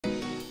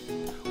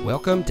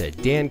Welcome to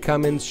Dan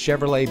Cummins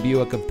Chevrolet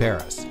Buick of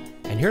Paris.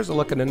 And here's a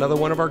look at another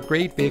one of our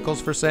great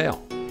vehicles for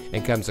sale.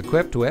 It comes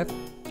equipped with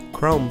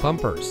chrome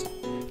bumpers,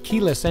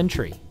 keyless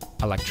entry,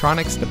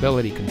 electronic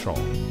stability control,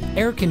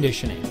 air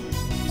conditioning,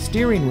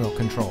 steering wheel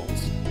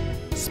controls,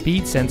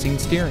 speed sensing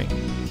steering,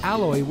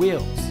 alloy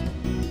wheels,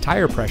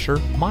 tire pressure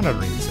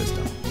monitoring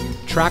system,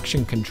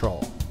 traction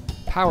control,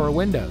 power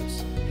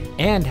windows,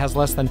 and has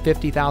less than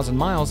 50,000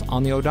 miles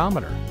on the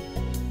odometer.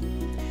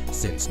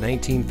 Since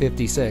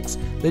 1956,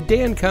 the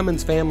Dan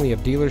Cummins family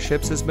of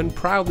dealerships has been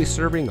proudly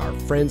serving our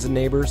friends and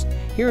neighbors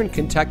here in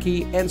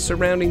Kentucky and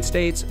surrounding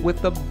states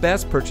with the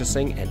best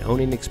purchasing and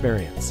owning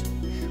experience.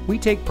 We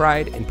take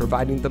pride in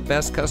providing the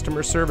best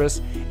customer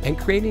service and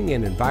creating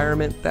an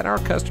environment that our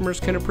customers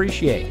can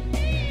appreciate.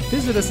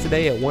 Visit us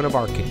today at one of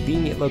our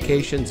convenient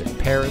locations in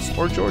Paris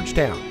or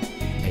Georgetown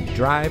and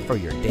drive for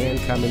your Dan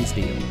Cummins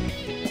deal.